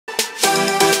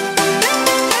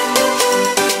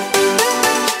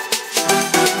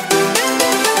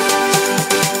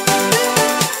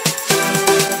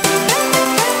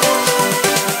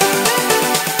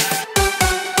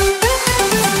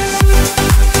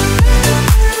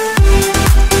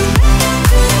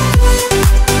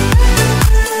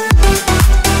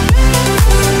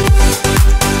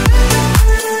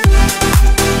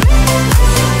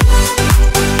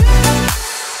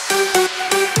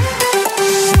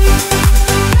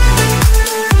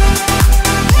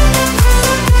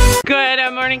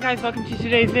guys, welcome to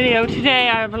today's video. Today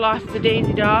I've lost the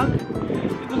Daisy dog.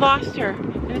 We've lost her,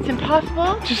 and it's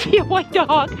impossible to see a white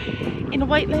dog in a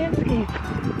white landscape.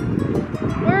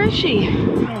 Where is she?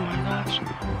 Oh my gosh.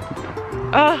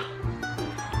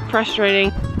 Ugh,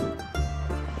 frustrating.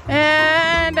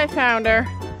 And I found her.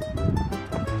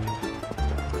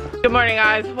 Good morning,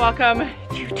 guys. Welcome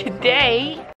to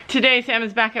today. Today Sam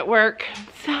is back at work.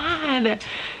 It's sad.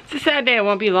 It's a sad day. It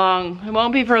won't be long. It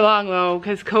won't be for long though,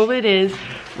 because COVID is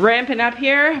ramping up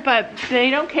here, but they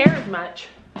don't care as much.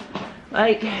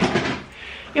 Like,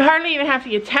 you hardly even have to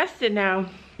get tested now.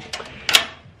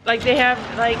 Like they have,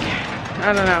 like,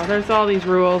 I don't know, there's all these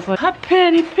rules. Like, hi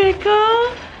Penny Pickle,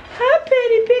 hi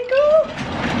Penny Pickle.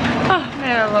 Oh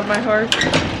man, I love my horse.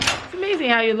 It's amazing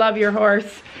how you love your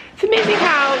horse. It's amazing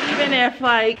how even if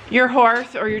like your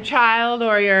horse or your child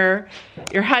or your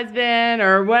husband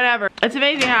or whatever, it's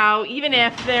amazing how even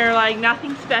if they're like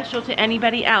nothing special to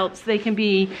anybody else, they can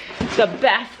be the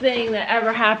best thing that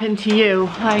ever happened to you.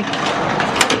 Like,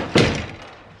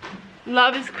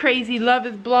 love is crazy, love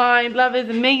is blind, love is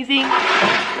amazing,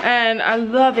 and I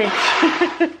love it.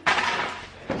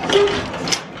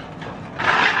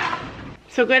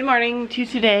 So good morning to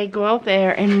today. Go out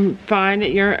there and find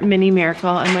your mini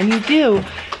miracle, and when you do,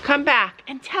 come back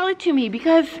and tell it to me,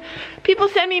 because people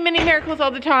send me mini miracles all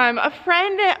the time. A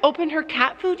friend opened her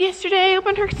cat food yesterday,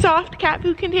 opened her soft cat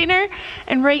food container,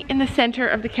 and right in the center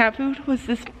of the cat food was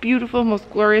this beautiful, most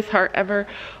glorious heart ever.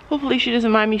 Hopefully she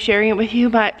doesn't mind me sharing it with you,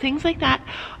 but things like that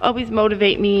always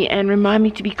motivate me and remind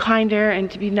me to be kinder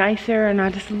and to be nicer, and I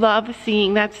just love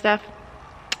seeing that stuff.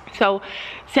 So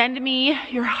send me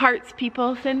your hearts,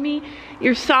 people. Send me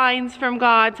your signs from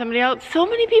God. Somebody else, so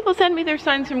many people send me their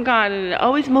signs from God, and it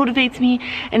always motivates me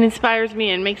and inspires me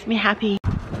and makes me happy.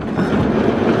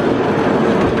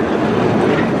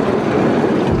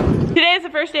 Today is the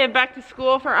first day of back to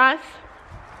school for us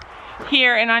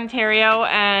here in Ontario,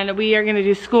 and we are going to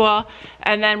do school,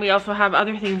 and then we also have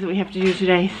other things that we have to do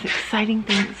today. Exciting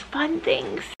things, fun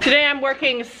things. Today I'm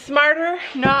working smarter,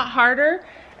 not harder.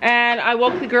 And I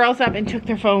woke the girls up and took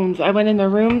their phones. I went in their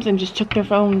rooms and just took their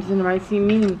phones, and it might seem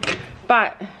mean.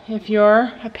 But if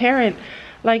you're a parent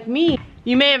like me,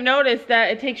 you may have noticed that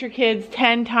it takes your kids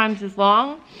 10 times as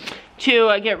long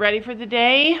to get ready for the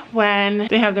day when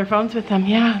they have their phones with them.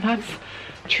 Yeah, that's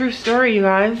a true story, you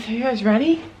guys. Are you guys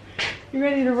ready? You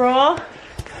ready to roll?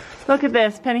 Look at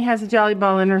this. Penny has a jelly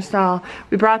ball in her stall.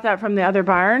 We brought that from the other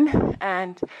barn,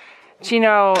 and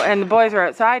Chino and the boys are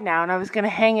outside now, and I was going to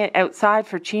hang it outside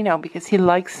for Chino because he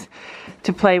likes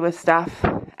to play with stuff.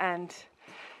 And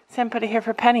Sam put it here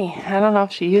for Penny. I don't know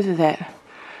if she uses it.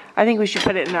 I think we should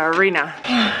put it in the arena.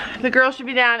 The girl should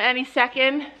be down any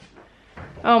second.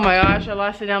 Oh my gosh, I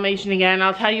lost the Dalmatian again.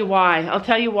 I'll tell you why. I'll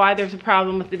tell you why there's a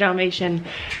problem with the Dalmatian.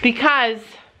 Because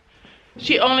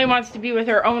she only wants to be with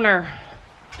her owner.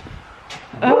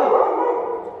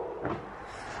 Oh.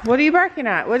 What are you barking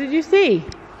at? What did you see?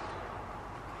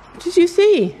 What did you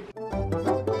see? She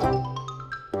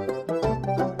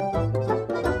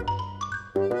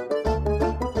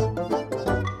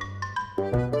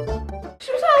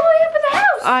was all the way up at the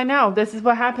house. I know. This is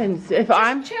what happens if just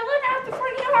I'm chilling at the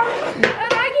front yard, and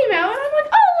I came out and I'm like,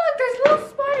 oh look, there's a little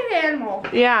spotted animal.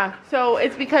 Yeah. So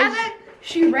it's because. And then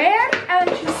she ran and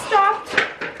then she stopped,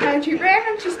 and she ran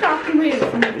and she stopped and waited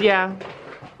for me. Yeah.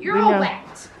 You're all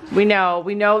wet. We know.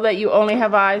 We know that you only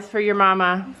have eyes for your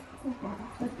mama.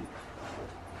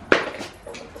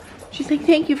 She's like,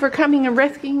 thank you for coming and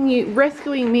rescuing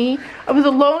me. I was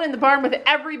alone in the barn with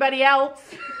everybody else.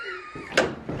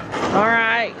 All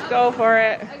right, go for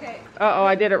it. Okay. Uh-oh,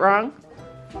 I did it wrong.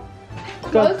 Go.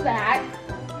 Close that.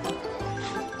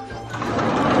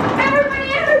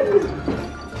 Everybody in!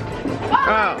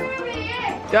 Oh, everybody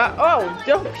in! Oh,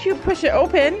 don't you push it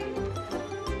open.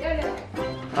 Yeah.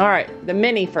 All right, the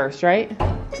mini first, right?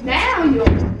 Now you.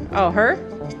 Oh, her?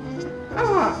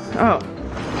 Oh.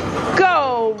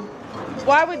 Go!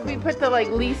 Why would we put the like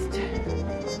least?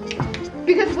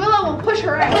 Because Willow will push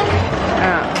her out.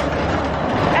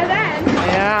 And then.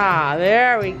 Yeah,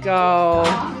 there we go.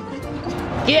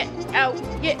 Get out,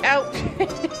 get out.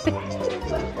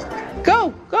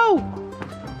 Go, go.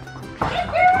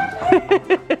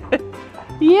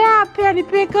 Yeah, Penny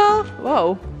Pickle.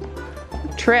 Whoa,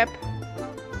 trip.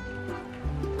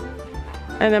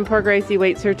 And then poor Gracie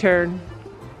waits her turn.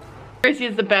 Gracie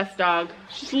is the best dog.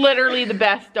 She's literally the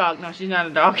best dog. No, she's not a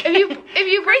dog. If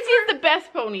you Gracie is the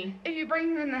best pony. If you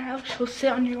bring her in the house, she'll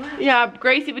sit on your lap. Yeah,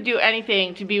 Gracie would do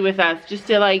anything to be with us, just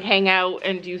to like hang out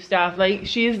and do stuff. Like,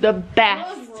 she is the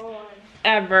best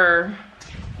ever.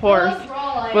 horse.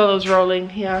 Willow's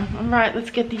rolling, yeah. All right,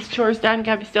 let's get these chores done.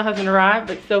 Gabby still hasn't arrived,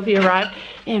 but Sophie arrived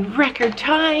in record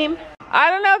time. I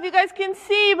don't know if you guys can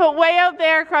see, but way out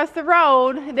there across the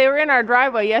road, they were in our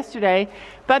driveway yesterday,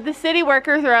 but the city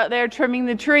workers are out there trimming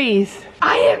the trees.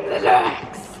 I am the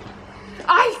Lux.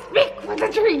 I speak for the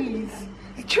trees.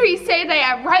 The trees say they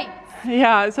have rights.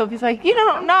 Yeah, Sophie's like, you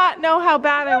don't not know how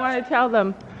bad I want to tell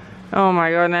them. Oh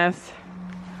my goodness.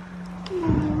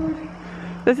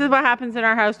 This is what happens in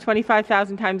our house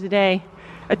 25,000 times a day.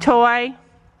 A toy,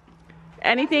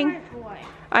 anything.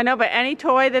 I know, but any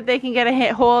toy that they can get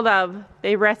a hold of,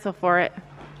 they wrestle for it.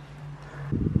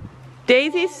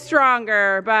 Daisy's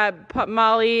stronger, but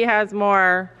Molly has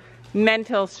more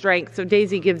mental strength, so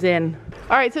Daisy gives in.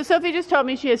 All right, so Sophie just told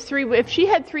me she has if she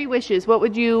had 3 wishes, what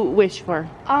would you wish for?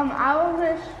 I would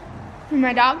wish for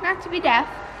my dog not to be deaf,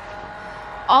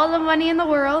 all the money in the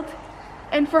world,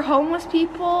 and for homeless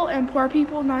people and poor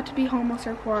people not to be homeless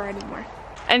or poor anymore.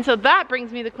 And so that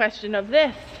brings me the question of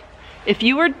this. If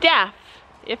you are deaf,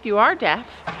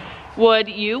 would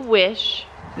you wish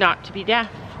not to be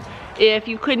deaf? If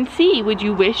you couldn't see, would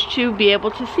you wish to be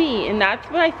able to see? And that's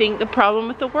what I think the problem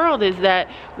with the world is, that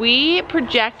we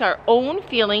project our own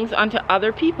feelings onto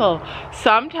other people.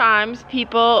 Sometimes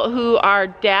people who are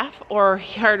deaf or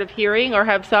hard of hearing or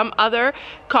have some other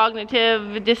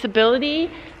cognitive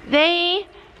disability,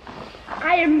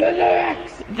 I am the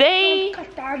Lux.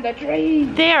 Cut down the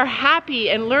trees. They are happy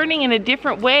and learning in a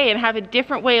different way and have a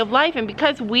different way of life, and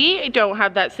because we don't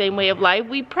have that same way of life,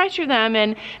 we pressure them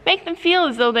and make them feel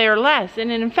as though they are less.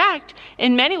 And in fact,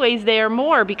 in many ways they are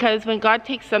more, because when God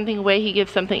takes something away, he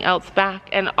gives something else back.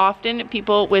 And often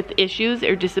people with issues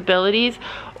or disabilities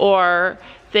or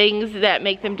things that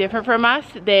make them different from us,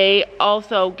 they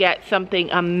also get something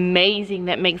amazing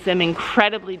that makes them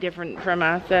incredibly different from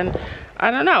us. And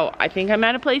I don't know, I think I'm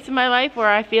at a place in my life where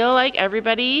I feel like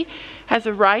everybody has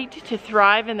a right to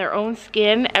thrive in their own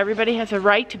skin. Everybody has a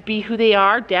right to be who they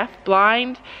are, deaf,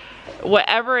 blind,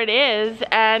 whatever it is,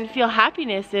 and feel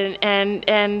happiness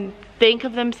and think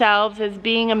of themselves as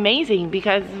being amazing,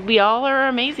 because we all are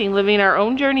amazing, living our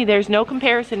own journey. There's no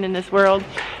comparison in this world,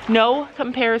 no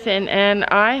comparison. And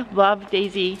I love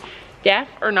Daisy, deaf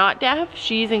or not deaf,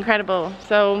 she's incredible.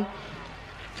 So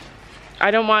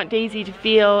I don't want Daisy to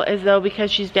feel as though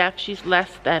because she's deaf she's less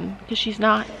than, because she's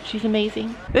not. She's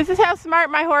amazing. This is how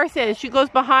smart my horse is. She goes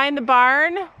behind the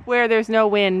barn where there's no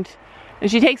wind,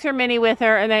 and she takes her mini with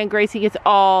her, and then Gracie gets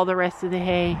all the rest of the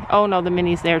hay. Oh no, the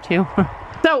mini's there too.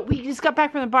 So we just got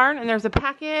back from the barn, and there's a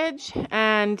package,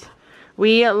 and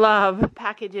we love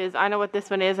packages. I know what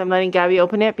this one is. I'm letting Gabby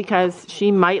open it because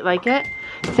she might like it.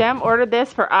 Sam ordered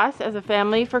this for us as a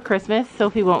family for Christmas.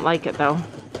 Sophie won't like it though.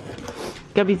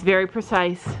 Gabby's very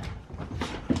precise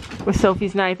with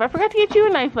Sophie's knife. I forgot to get you a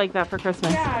knife like that for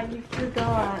Christmas. Yeah, you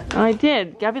forgot. I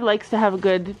did. Gabby likes to have a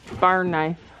good farm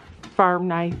knife.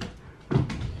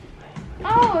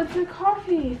 Oh, it's a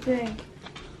coffee thing.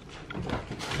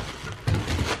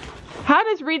 How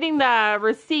does reading the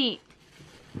receipt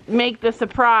make the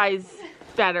surprise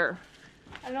better?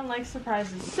 I don't like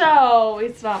surprises, so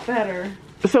it's not better.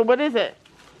 So what is it?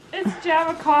 It's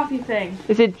Java coffee thing.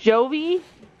 Is it Jovi?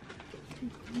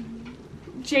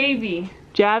 JV.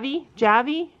 Javi?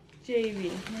 Javi?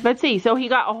 JV. Let's see. So he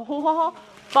got a whole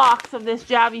box of this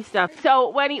Javi stuff. So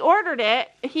when he ordered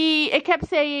it, it kept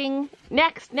saying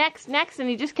next, next, next, and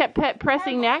he just kept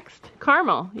pressing next.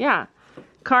 Caramel, yeah.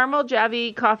 Caramel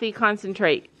Javi coffee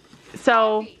concentrate.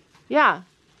 So, yeah.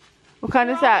 What kind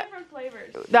is that? Different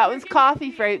flavors. That was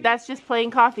coffee flavor. That's just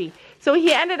plain coffee. So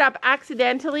he ended up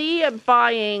accidentally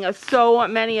buying so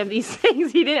many of these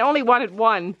things. He only wanted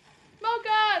one.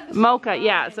 Mocha. Mocha,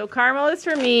 yeah. So caramel is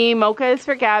for me, mocha is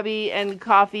for Gabby, and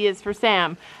coffee is for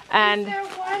Sam. And is there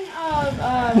one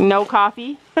of no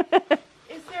coffee? Is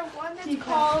there one that's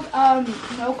called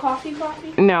no coffee?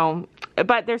 No.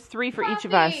 But there's 3 for each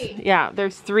of us. Yeah,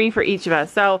 there's 3 for each of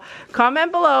us. So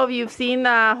comment below if you've seen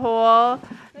the whole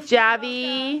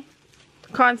Javi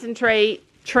concentrate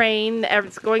train.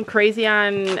 It's going crazy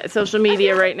on social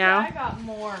media right now. I got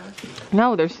more.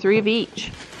 No, there's 3 of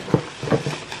each.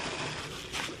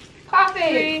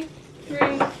 Coffee.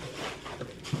 3.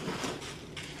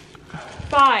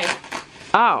 5.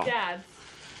 Oh. Dad's.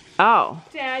 Oh.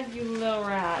 Dad, you little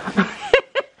rat.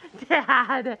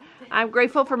 Dad, I'm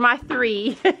grateful for my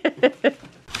 3.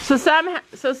 So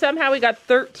somehow we got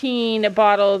 13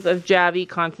 bottles of Javi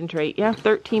concentrate. Yeah,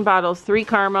 13 bottles, 3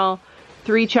 caramel,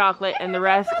 3 chocolate, and the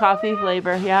rest coffee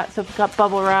flavor. Yeah, so we got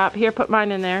bubble wrap. Here, put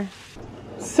mine in there.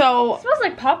 So it smells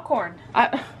like popcorn.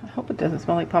 I hope it doesn't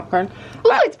smell like popcorn.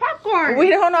 Ooh, it's popcorn. We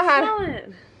don't know how Smell to.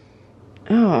 it.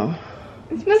 Oh.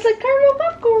 It smells like caramel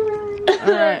popcorn.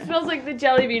 Alright. It smells like the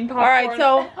jelly bean popcorn. Alright,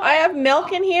 so I have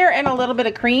milk in here and a little bit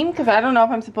of cream because I don't know if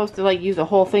I'm supposed to like use a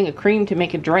whole thing of cream to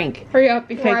make a drink. Hurry up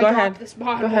before Okay, I go drop ahead. this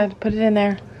bottle. Go ahead, put it in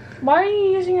there. Why are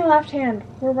you using your left hand?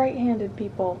 We're right-handed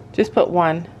people. Just put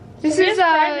one. This Sophia's is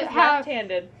friend half.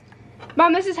 left-handed.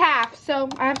 Mom, this is half, so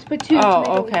I have to put 2 to Oh, make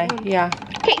it okay, one. yeah.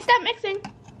 Okay, stop mixing.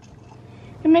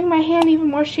 You make my hand even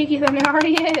more shaky than it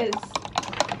already is.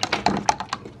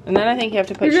 And then I think you have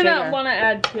to put You're sugar. gonna want to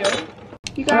add 2.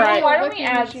 You got Alright. Why don't we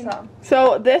add some?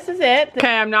 So this is it.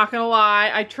 Okay, I'm not gonna lie.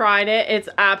 I tried it. It's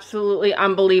absolutely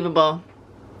unbelievable.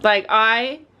 Like,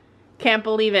 I can't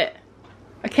believe it.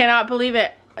 I cannot believe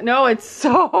it. No, it's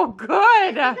so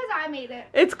good. Because I made it.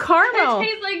 It's caramel. It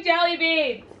tastes like jelly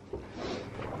beans.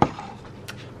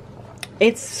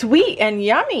 It's sweet and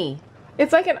yummy.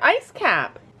 It's like an ice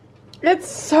cap. It's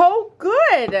so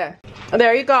good.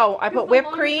 There you go. I put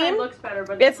whipped cream. Looks better,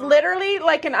 but It's literally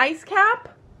like an ice cap.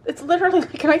 It's literally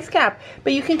like an ice cap.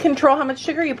 But you can control how much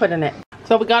sugar you put in it.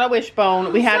 So we got a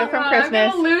wishbone. We had it from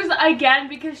Christmas. I'm gonna lose again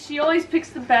because she always picks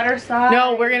the better side.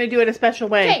 No, we're gonna do it a special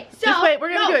way. Okay, so just wait.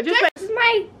 We're gonna do it. Just wait. This is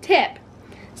my tip.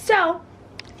 So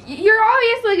you're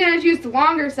obviously gonna choose the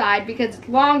longer side because it's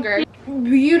longer.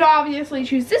 You'd obviously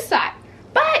choose this side,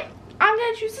 but I'm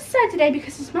gonna choose this side today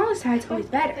because the smaller side's always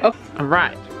better. Oh, all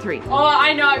right. 3. Oh,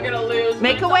 I know I'm gonna lose.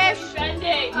 Make a wish.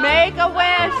 Bending. Make a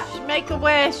wish. Make a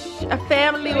wish. A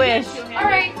family wish. All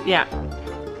right. Yeah.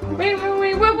 Wait, whoa,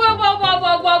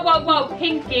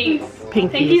 pinkies. Pinkies.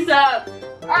 Pinkies up.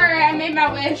 All right, I made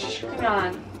my wish. Hang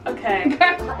on. Okay. You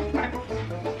gotta grope my,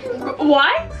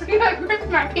 What? you gotta grip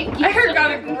my pinky. I heard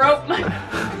gotta grope my.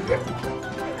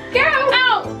 Go!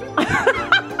 Ow!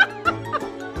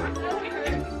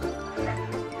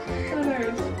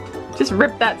 Just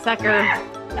rip that sucker.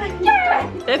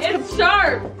 It's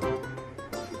sharp.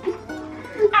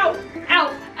 Ow!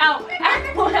 Ow! Ow! Ow!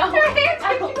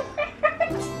 Ow!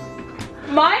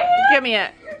 My hand? Give me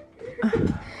it.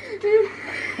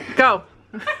 Go.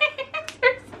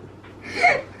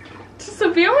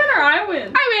 Sophia win or I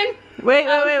win? I win. Wait.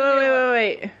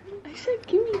 I said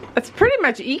give me. It's pretty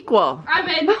much equal. I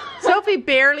win. Sophie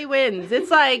barely wins.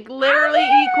 It's like literally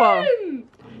equal.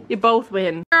 You both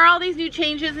win. There are all these new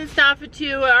changes and stuff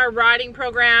to our riding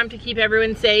program to keep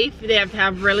everyone safe. They have to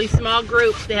have really small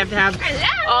groups. They have to have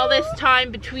all this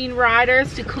time between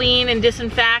riders to clean and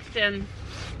disinfect, and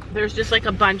there's just like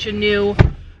a bunch of new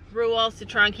rules to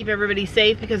try and keep everybody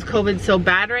safe because COVID's so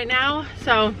bad right now.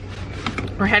 So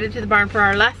we're headed to the barn for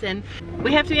our lesson.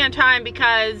 We have to be on time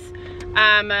because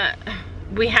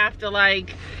we have to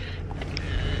like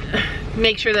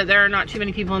make sure that there are not too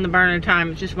many people in the barn at a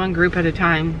time. It's just one group at a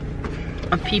time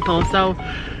of people. So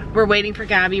we're waiting for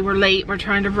Gabby. We're late. We're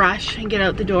trying to rush and get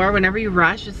out the door. Whenever you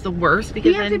rush, it's the worst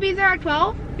because You have to be there at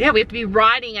 12? yeah, we have to be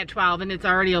riding at 12 and it's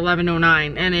already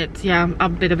 11:09 and it's, yeah, a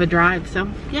bit of a drive. So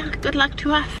yeah, good luck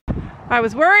to us. I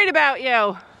was worried about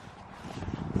you.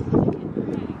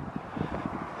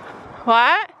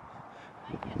 What?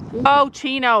 Oh,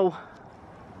 Chino.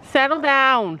 Settle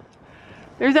down.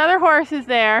 There's other horses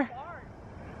there.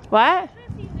 What? I should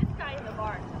have seen this guy in the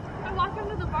barn. I walk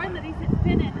into the barn that he's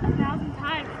been in 1,000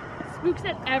 times. Spooks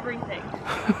at everything.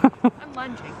 I'm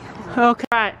lunging. Okay.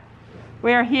 Right.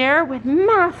 We are here with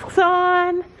masks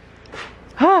on.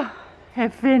 Oh,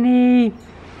 and Finny.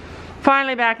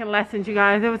 Finally back in lessons, you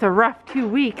guys. It was a rough 2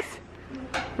 weeks.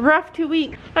 Rough 2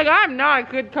 weeks. Like, I'm not a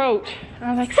good coach. I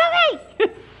was like,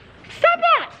 Sophie! Stop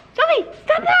that! Sophie,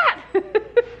 stop that!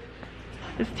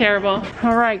 It's terrible.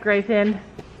 All right, Grayfin.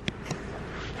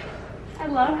 I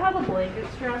love how the blanket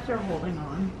straps are holding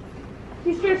on.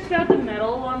 He stretched out the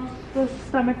middle one, the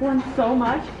stomach one so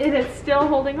much, it is still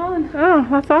holding on. Oh,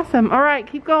 that's awesome. All right,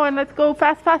 keep going. Let's go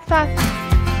fast, fast, fast.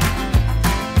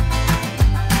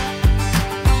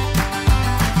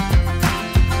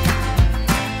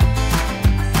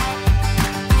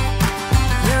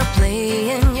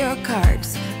 Playing your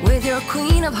cards with your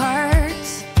queen of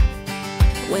hearts.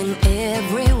 When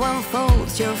everyone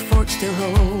folds, your fork still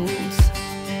holds.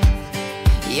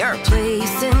 Your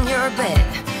place in your bed,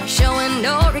 showing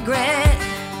no regret.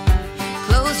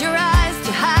 Close your eyes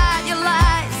to hide your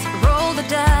lies, roll the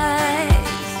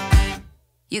dice.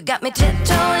 You got me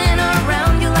tiptoeing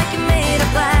around you like you're made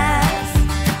of glass.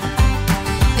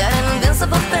 Got an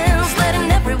invincible fence, letting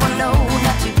everyone know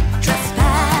not to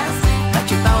trespass. But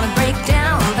you're bound to break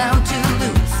down, bound to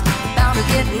lose, bound to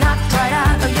get knocked right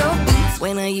out of your boots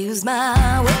when I use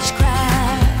my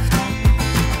witchcraft.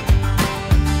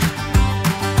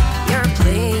 You're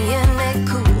playing it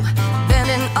cool,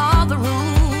 bending all the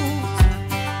rules,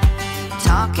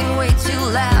 talking way too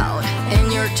loud,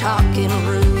 and you're talking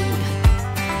rude.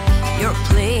 You're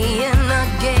playing a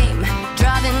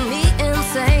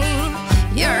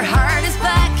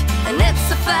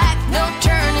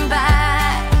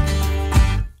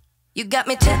got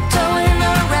me tiptoeing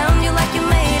around you like you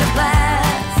made of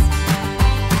glass.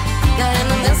 Got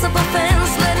an invincible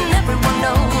fence letting everyone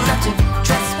know not to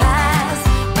trespass.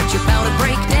 But you're bound to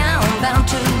break down, bound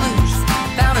to lose,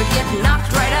 bound to get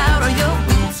knocked right out of your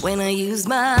boots when I use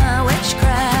my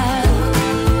witchcraft.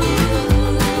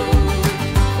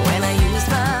 When I use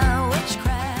my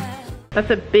witchcraft. That's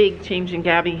a big change in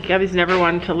Gabby. Gabby's never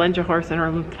wanted to lynch a horse in her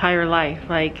entire life.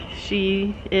 Like,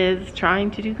 she is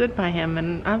trying to do good by him,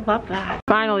 and I love that.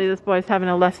 Finally, this boy's having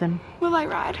a lesson. Will I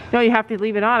ride? No, you have to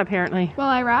leave it on, apparently. Will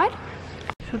I ride?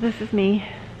 So this is me.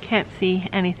 Can't see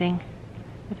anything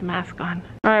with the mask on.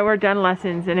 All right, we're done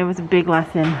lessons, and it was a big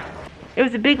lesson. It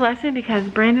was a big lesson because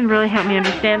Brandon really helped me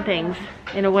understand things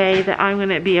in a way that I'm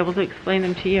gonna be able to explain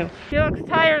them to you. He looks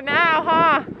tired now,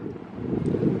 huh?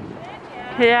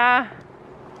 Yeah.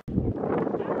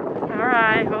 All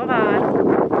right, hold on.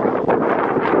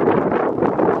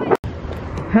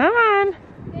 Come on.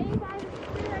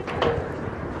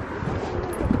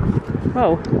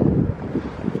 Whoa.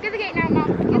 Get the gate now,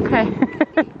 Mom. Okay.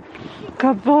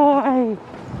 Good boy.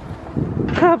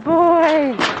 Good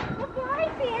boy.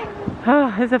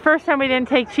 Oh, it's the first time we didn't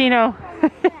take Chino.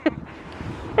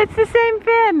 It's the same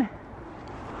Finn.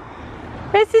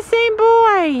 It's the same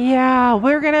boy. Yeah,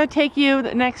 we're gonna take you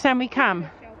the next time we come.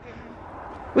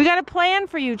 We got a plan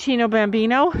for you, Chino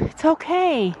Bambino. It's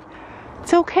okay.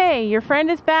 It's okay. Your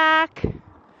friend is back.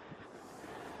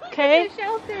 Okay?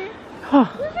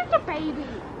 Oh. You're such a baby.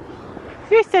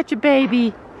 You're such a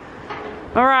baby.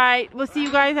 All right, we'll see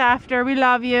you guys after. We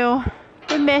love you.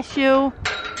 We miss you.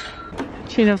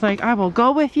 Chino's like, I will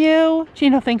go with you.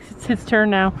 Chino thinks it's his turn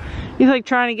now. He's like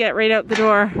trying to get right out the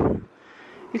door.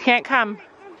 You can't come.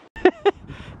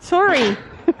 Sorry.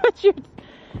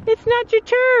 It's not your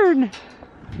turn.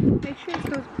 Make sure it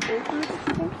goes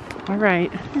over. All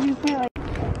right.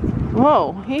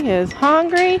 Whoa, he is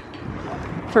hungry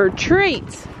for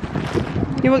treats.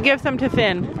 You will give some to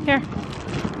Finn. Here.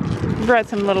 Brought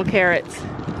some little carrots.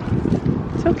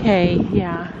 It's okay,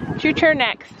 yeah. It's your turn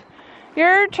next.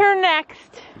 Your turn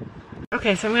next.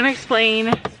 Okay, so I'm gonna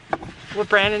explain what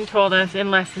Brandon told us in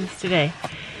lessons today.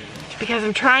 Because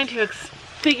I'm trying to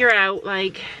figure out,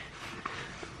 like,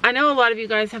 I know a lot of you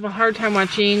guys have a hard time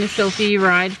watching Sophie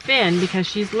ride Finn because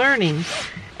she's learning.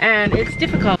 And it's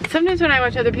difficult. Sometimes when I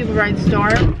watch other people ride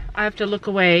Storm, I have to look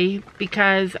away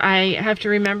because I have to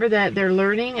remember that they're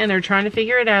learning and they're trying to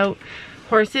figure it out.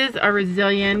 Horses are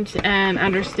resilient and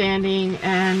understanding,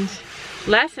 and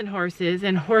lesson horses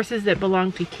and horses that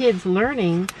belong to kids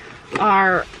learning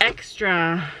are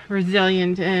extra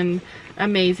resilient and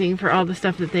amazing for all the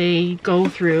stuff that they go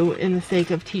through in the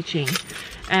sake of teaching,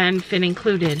 and Finn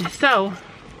included. So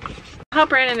how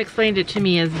Brandon explained it to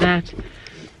me is that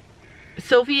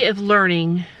Sophie is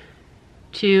learning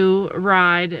to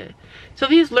ride.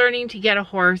 Sophie is learning to get a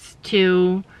horse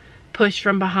to push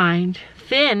from behind.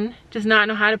 Finn does not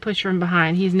know how to push from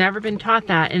behind. He's never been taught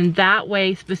that. And that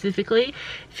way specifically,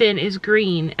 Finn is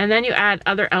green. And then you add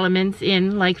other elements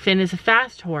in, like Finn is a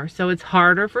fast horse. So it's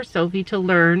harder for Sophie to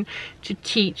learn to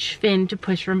teach Finn to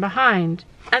push from behind.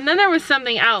 And then there was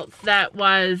something else that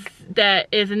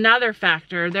is another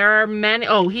factor. There are many,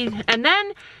 and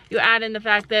then you add in the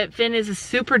fact that Finn is a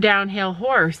super downhill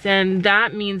horse, and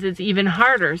that means it's even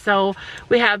harder. So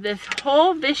we have this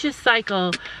whole vicious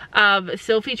cycle of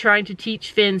Sophie trying to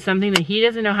teach Finn something that he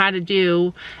doesn't know how to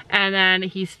do, and then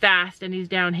he's fast and he's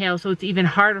downhill, so it's even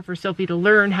harder for Sophie to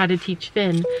learn how to teach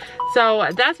Finn. So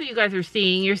that's what you guys are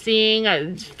seeing. You're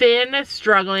seeing Finn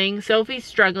struggling, Sophie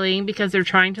struggling, because they're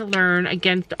trying to learn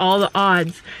against all the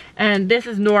odds. And this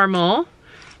is normal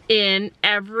in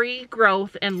every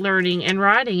growth and learning and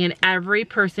riding, and every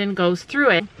person goes through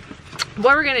it.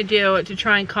 What we're gonna do to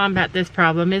try and combat this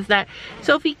problem is that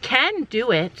Sophie can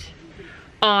do it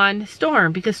on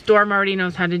Storm, because Storm already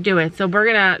knows how to do it. So we're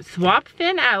gonna swap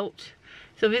Finn out.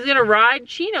 Sophie's gonna ride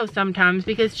Chino sometimes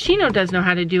because Chino does know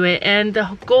how to do it, and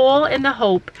the goal and the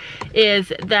hope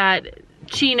is that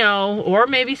Chino, or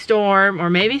maybe Storm, or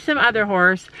maybe some other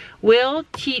horse, will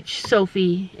teach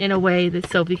Sophie in a way that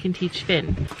Sophie can teach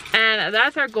Finn. And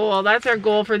that's our goal. That's our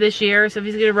goal for this year.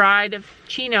 Sophie's gonna ride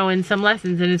Chino in some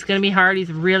lessons, and it's gonna be hard. He's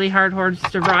a really hard horse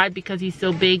to ride because he's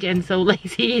so big and so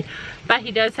lazy, but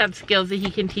he does have skills that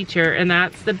he can teach her, and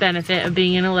that's the benefit of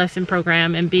being in a lesson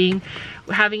program and being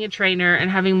having a trainer and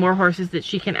having more horses that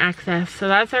she can access. So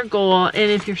that's our goal.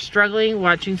 And if you're struggling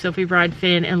watching Sophie ride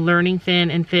Finn and learning Finn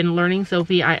and Finn learning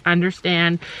Sophie, I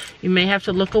understand. You may have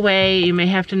to look away. You may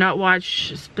have to not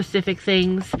watch specific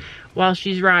things while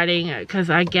she's riding, because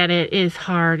I get it. It is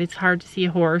hard. It's hard to see a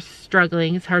horse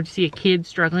struggling. It's hard to see a kid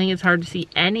struggling. It's hard to see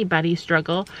anybody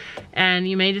struggle, and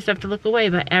you may just have to look away.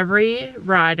 But every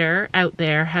rider out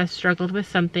there has struggled with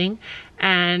something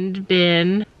and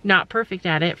been not perfect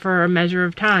at it for a measure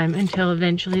of time until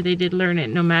eventually they did learn it,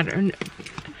 no matter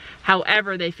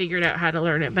however they figured out how to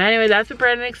learn it. But anyway, that's what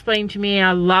Brandon explained to me.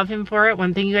 I love him for it.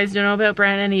 One thing you guys don't know about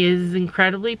Brandon, he is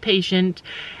incredibly patient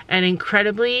and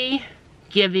incredibly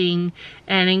giving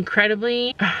and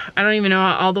incredibly, I don't even know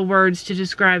all the words to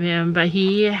describe him, but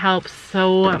he helps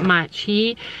so much.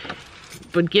 He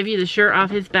would give you the shirt off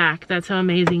his back. That's how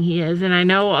amazing he is. And I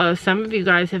know some of you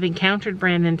guys have encountered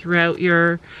Brandon throughout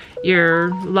your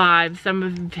lives. Some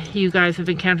of you guys have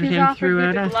encountered him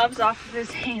throughout us. He's offered me the gloves off of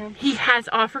his hands. He has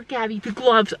offered Gabby the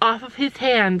gloves off of his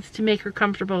hands to make her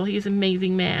comfortable. He's an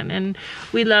amazing man, and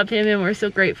we love him, and we're so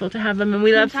grateful to have him. And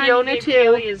we love Fiona too.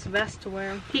 Kaylee his vest to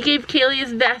wear. He gave Kaylee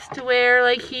his vest to wear.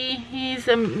 Like he's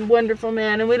a wonderful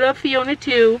man, and we love Fiona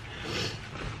too.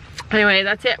 Anyway,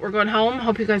 that's it. We're going home.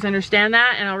 Hope you guys understand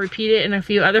that, and I'll repeat it in a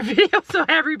few other videos so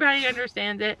everybody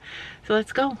understands it. So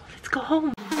let's go. Let's go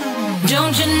home.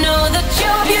 Don't you know that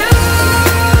you're beautiful?